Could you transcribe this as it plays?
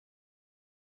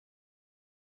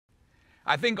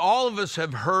I think all of us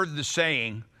have heard the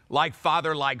saying, like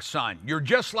father, like son. You're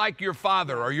just like your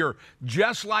father, or you're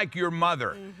just like your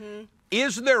mother.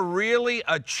 Is there really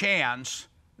a chance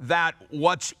that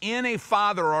what's in a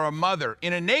father or a mother,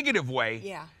 in a negative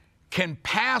way, can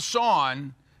pass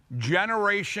on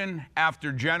generation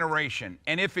after generation?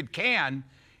 And if it can,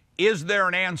 is there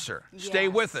an answer? Stay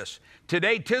with us.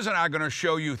 Today, Tiz and I are going to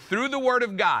show you through the Word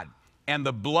of God and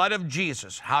the blood of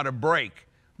Jesus how to break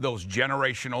those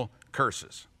generational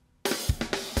curses.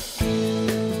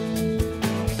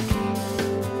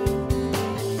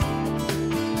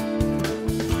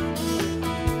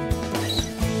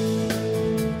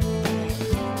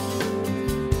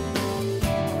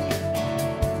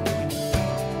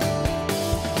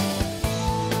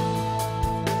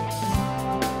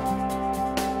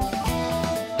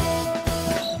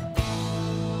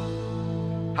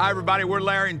 Hi, everybody. We're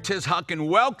Larry and Tiz Huch, and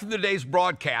welcome to today's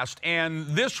broadcast. And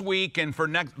this week and for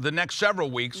the next several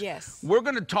weeks, we're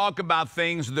going to talk about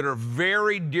things that are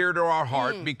very dear to our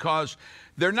heart because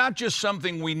they're not just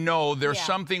something we know, they're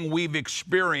something we've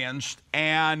experienced,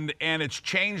 and it's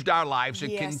changed our lives.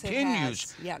 It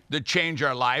continues to change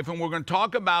our life. And we're going to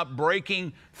talk about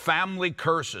breaking family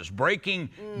curses, breaking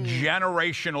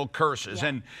generational curses.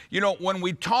 And, you know, when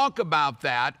we talk about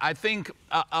that, I think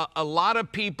a lot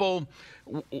of people,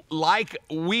 like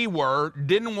we were,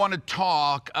 didn't want to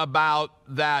talk about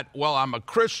that, well, I'm a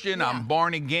Christian, I'm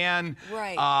born again,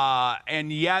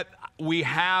 and yet we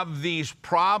have these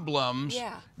problems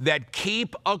that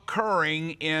keep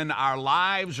occurring in our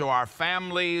lives or our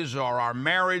families or our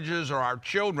marriages or our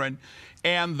children.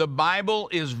 And the Bible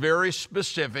is very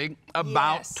specific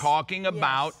about talking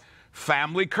about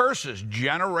family curses,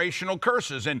 generational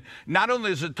curses. And not only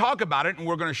does it talk about it, and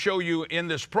we're going to show you in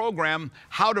this program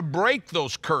how to break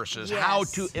those curses, how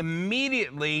to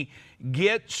immediately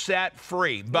get set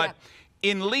free. But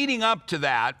in leading up to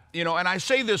that, you know, and I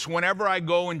say this whenever I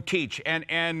go and teach,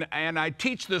 and I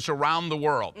teach this around the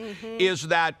world, is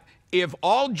that if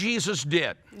all Jesus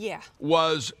did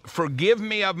was forgive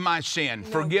me of my sin,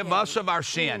 forgive us of our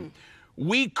sin,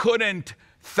 we couldn't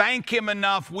thank him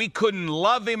enough, we couldn't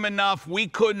love him enough, we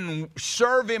couldn't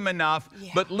serve him enough.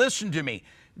 But listen to me,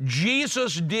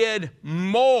 Jesus did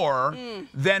more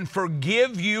than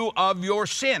forgive you of your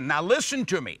sin. Now listen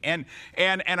to me, and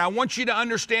I want you to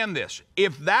understand this.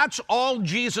 If that's all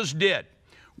Jesus did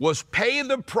was pay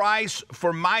the price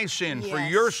for my sin, for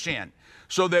your sin,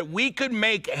 so that we could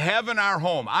make heaven our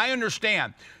home. I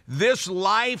understand this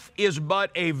life is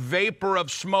but a vapor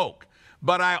of smoke,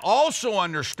 but I also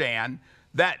understand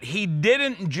that he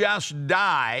didn't just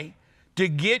die to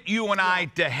get you and I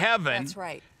to heaven. That's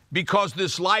right. Because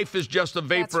this life is just a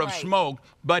vapor of smoke.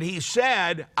 But he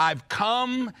said, I've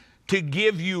come to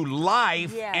give you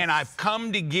life, and I've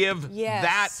come to give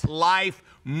that life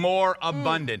more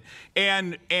abundant.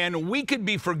 And we could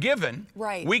be forgiven.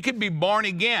 We could be born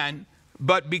again,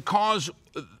 but because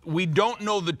we don't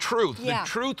know the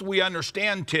truth we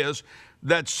understand, Tiz,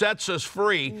 that sets us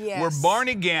free. We're born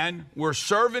again, we're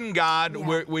serving God,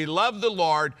 we love the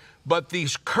Lord, but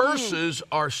these curses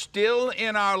are still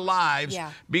in our lives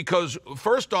because,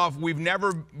 first off, we've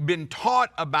never been taught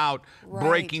about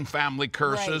breaking family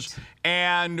curses.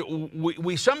 And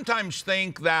we sometimes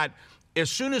think that as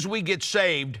soon as we get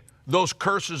saved, those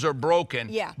curses are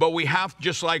broken. But we have,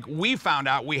 just like we found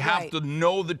out, we have to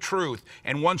know the truth.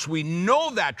 And once we know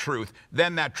that truth,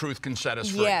 then that truth can set us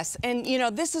free. Yes, and you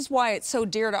know, this is why it's so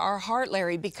dear to our heart,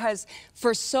 Larry, because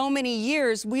for so many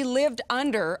years we lived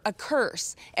under a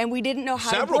curse and we didn't know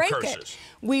how to break it.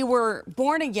 We were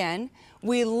born again.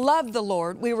 We loved the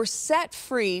Lord. We were set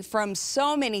free from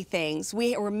so many things.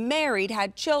 We were married,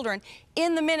 had children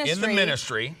in the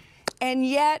ministry. And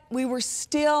yet we were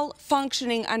still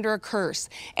functioning under a curse.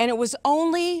 And it was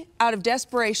only out of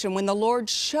desperation when the Lord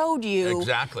showed you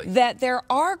that there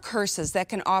are curses that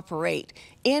can operate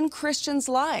in Christians'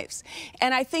 lives.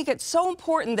 And I think it's so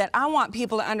important that I want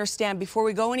people to understand before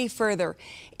we go any further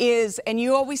is, and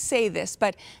you always say this,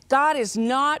 but God is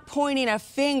not pointing a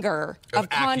finger of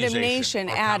condemnation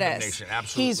at us.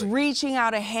 He's reaching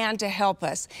out a hand to help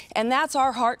us. And that's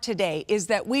our heart today, is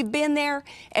that we've been there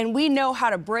and we know how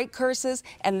to break curses,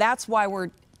 and that's why we're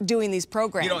doing these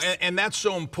programs. You know, and that's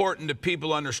so important to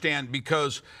people understand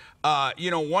because you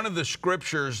know, one of the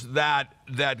scriptures that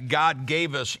God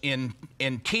gave us in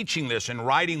teaching this and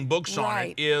writing books on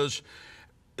it is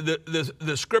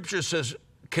the scripture says,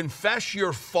 confess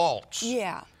your faults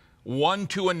one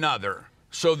to another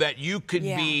so that you could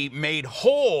be made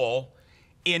whole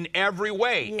in every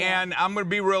way. And I'm going to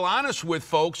be real honest with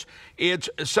folks.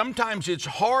 Sometimes it's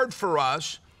hard for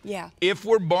us if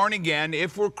we're born again,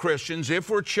 if we're Christians, if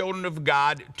we're children of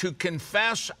God, to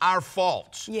confess our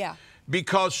faults.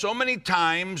 Because so many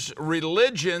times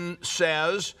religion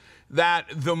says that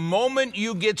the moment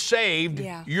you get saved,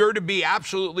 you're to be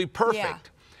absolutely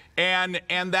perfect. And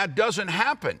that doesn't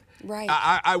happen.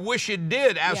 I wish it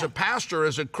did as a pastor,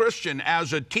 as a Christian,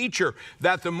 as a teacher,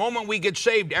 that the moment we get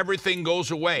saved, everything goes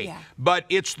away. But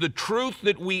it's the truth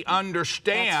that we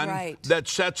understand that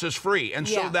sets us free. And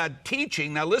so that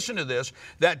teaching, now listen to this,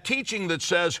 that teaching that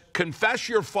says, confess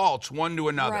your faults one to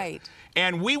another.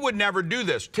 And we would never do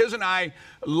this. Tiz and I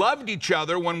loved each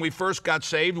other when we first got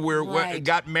saved. We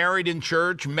got married in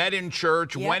church, met in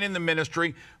church, went in the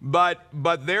ministry. But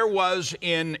there was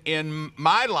in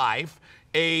my life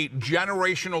a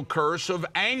generational curse of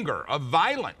anger, of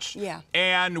violence.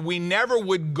 And we never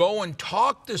would go and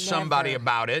talk to somebody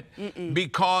about it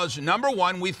because, number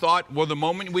one, we thought, well, the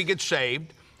moment we get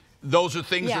saved, those are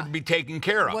things that would be taken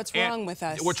care of. What's wrong with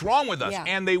us? What's wrong with us?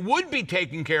 And they would be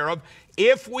taken care of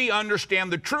if we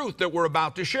understand the truth that we're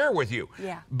about to share with you.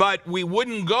 But we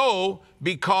wouldn't go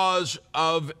because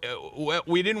of,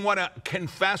 we didn't want to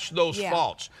confess those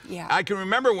faults. I can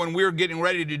remember when we were getting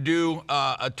ready to do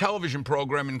a television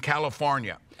program in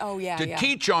California to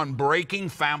teach on breaking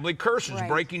family curses,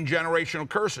 breaking generational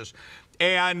curses.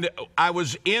 And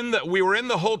we were in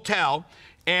the hotel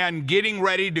and getting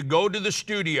ready to go to the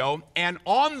studio, and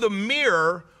on the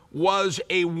mirror was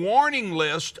a warning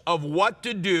list of what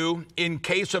to do in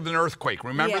case of an earthquake.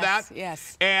 Remember that?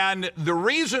 Yes. And the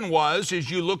reason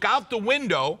is you look out the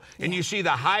window and you see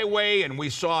the highway, and we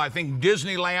saw, I think,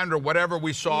 Disneyland or whatever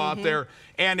we saw out there,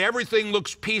 and everything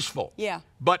looks peaceful.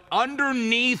 But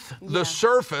underneath the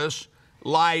surface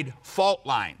lied fault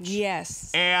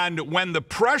lines. And when the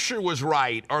pressure was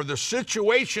right or the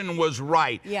situation was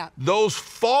right, those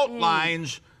fault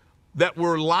lines that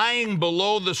were lying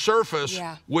below the surface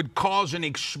would cause an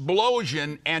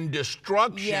explosion and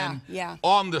destruction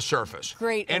on the surface.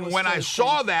 And when I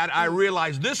saw that, I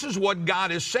realized this is what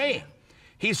God is saying.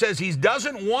 He says he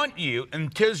doesn't want you,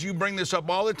 and Tiz, you bring this up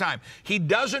all the time, he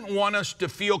doesn't want us to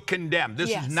feel condemned.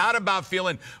 This is not about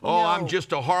feeling, oh, I'm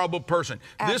just a horrible person.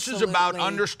 This is about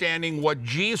understanding what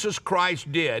Jesus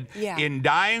Christ did in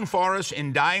dying for us,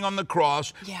 in dying on the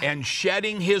cross, and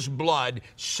shedding his blood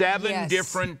 7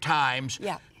 different times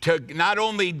to not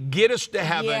only get us to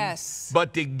heaven,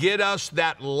 but to get us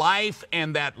that life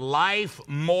and that life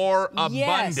more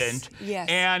abundant.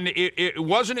 And it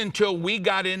wasn't until I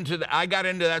got into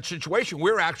that situation.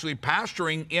 We were actually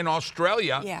pastoring in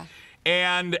Australia.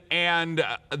 And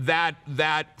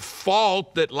that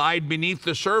fault that lied beneath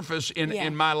the surface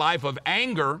in my life of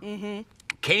anger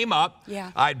came up.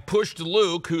 I'd pushed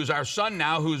Luke, who's our son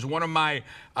now, who's one of my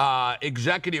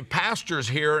executive pastors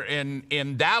here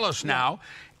in Dallas now.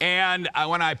 And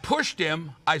when I pushed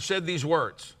him, I said these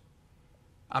words: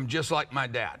 I'm just like my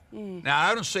dad. Now,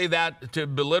 I don't say that to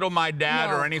belittle my dad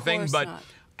or anything, but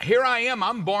here I am,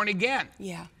 I'm born again.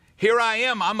 Here I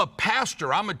am, I'm a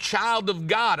pastor, I'm a child of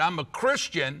God, I'm a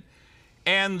Christian,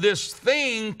 and this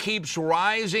thing keeps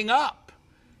rising up.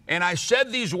 And I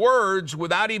said these words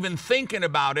without even thinking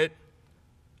about it: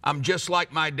 I'm just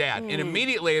like my dad. And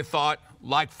immediately I thought,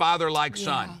 like father, like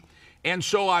son. And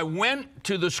so I went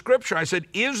to the scripture. I said,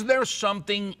 is there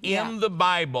something in the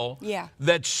Bible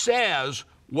that says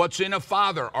what's in a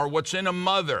father or what's in a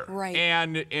mother?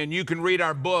 And you can read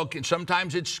our book, and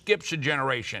sometimes it skips a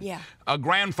generation. A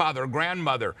grandfather, a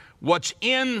grandmother. What's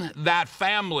in that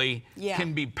family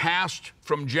can be passed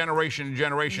from generation to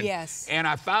generation. And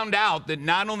I found out that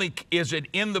not only is it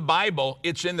in the Bible,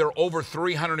 it's in there over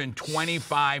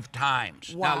 325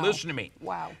 times. Now listen to me.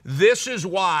 This is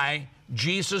why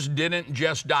Jesus didn't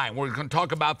just die. We're going to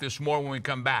talk about this more when we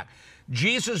come back.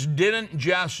 Jesus didn't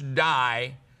just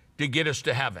die to get us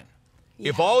to heaven.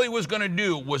 If all he was going to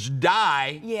do was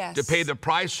die to pay the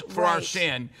price for our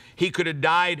sin, he could have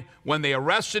died when they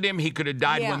arrested him. He could have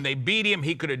died when they beat him.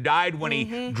 He could have died when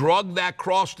he dragged that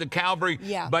cross to Calvary.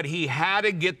 But he had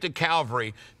to get to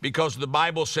Calvary because the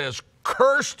Bible says,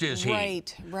 cursed is he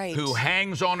who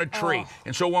hangs on a tree.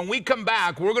 And so when we come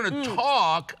back, we're going to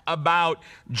talk about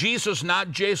Jesus not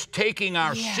just taking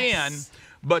our sin,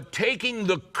 but taking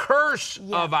the curse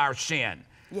of our sin.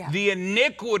 The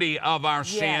iniquity of our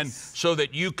sin, so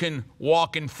that you can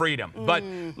walk in freedom. But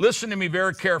listen to me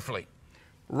very carefully.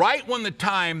 Right when the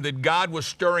time that God was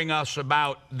stirring us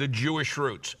about the Jewish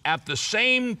roots, at the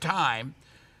same time,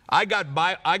 I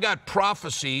got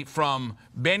prophecy from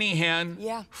Benny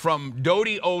Hinn, from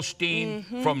Dodie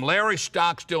Osteen, from Larry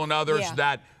Stockstill and others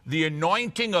that the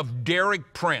anointing of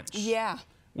Derek Prince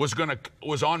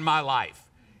was on my life,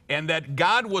 and that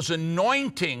God was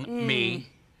anointing me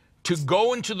to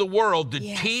go into the world to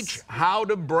teach how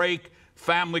to break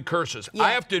family curses.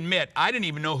 I have to admit, I didn't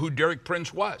even know who Derek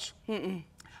Prince was.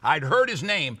 I'd heard his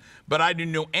name, but I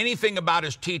didn't know anything about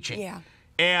his teaching.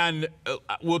 And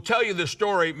we'll tell you the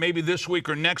story maybe this week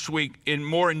or next week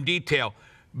more in detail.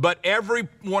 But every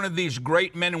one of these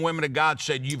great men and women of God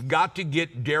said, you've got to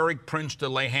get Derek Prince to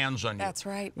lay hands on you. That's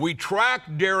right. We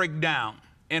tracked Derek down,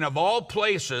 and of all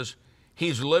places,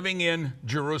 he's living in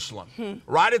Jerusalem.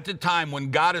 Right at the time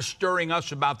when God is stirring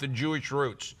us about the Jewish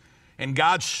roots, and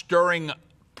God's stirring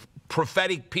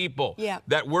prophetic people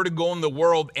that we're to go in the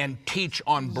world and teach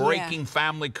on breaking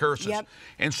family curses.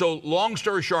 And so, long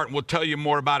story short, and we'll tell you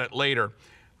more about it later,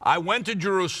 I went to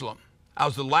Jerusalem. I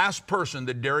was the last person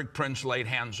that Derek Prince laid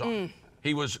hands on.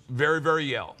 He was very,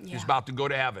 very ill. He's about to go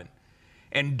to heaven.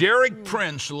 And Derek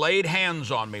Prince laid hands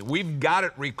on me. We've got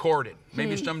it recorded.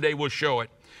 Maybe someday we'll show it.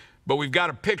 But we've got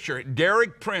a picture.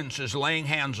 Derek Prince is laying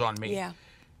hands on me.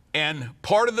 And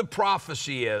part of the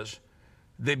prophecy is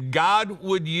that God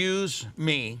would use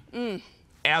me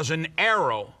as an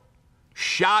arrow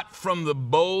shot from the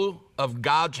bow of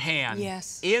God's hand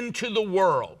into the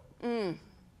world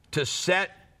to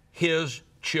set His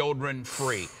children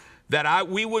free. That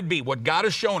we would be, what God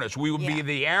has shown us, we would be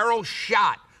the arrow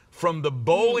shot from the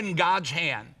bow in God's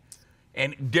hand.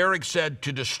 And Derek said,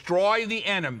 to destroy the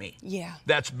enemy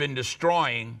that's been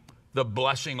destroying the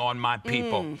blessing on my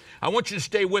people. I want you to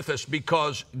stay with us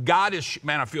because God is,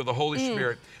 man, I feel the Holy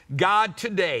Spirit. God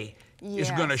today is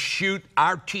going to shoot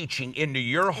our teaching into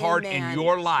your heart and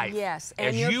your life.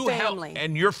 And your family.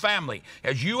 And your family.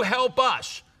 As you help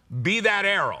us be that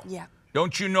arrow.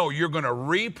 Don't you know you're going to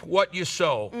reap what you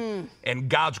sow, and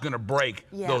God's going to break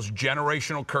those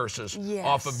generational curses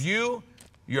off of you,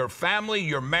 your family,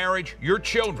 your marriage, your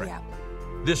children.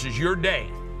 This is your day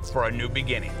for a new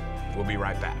beginning. We'll be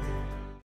right back.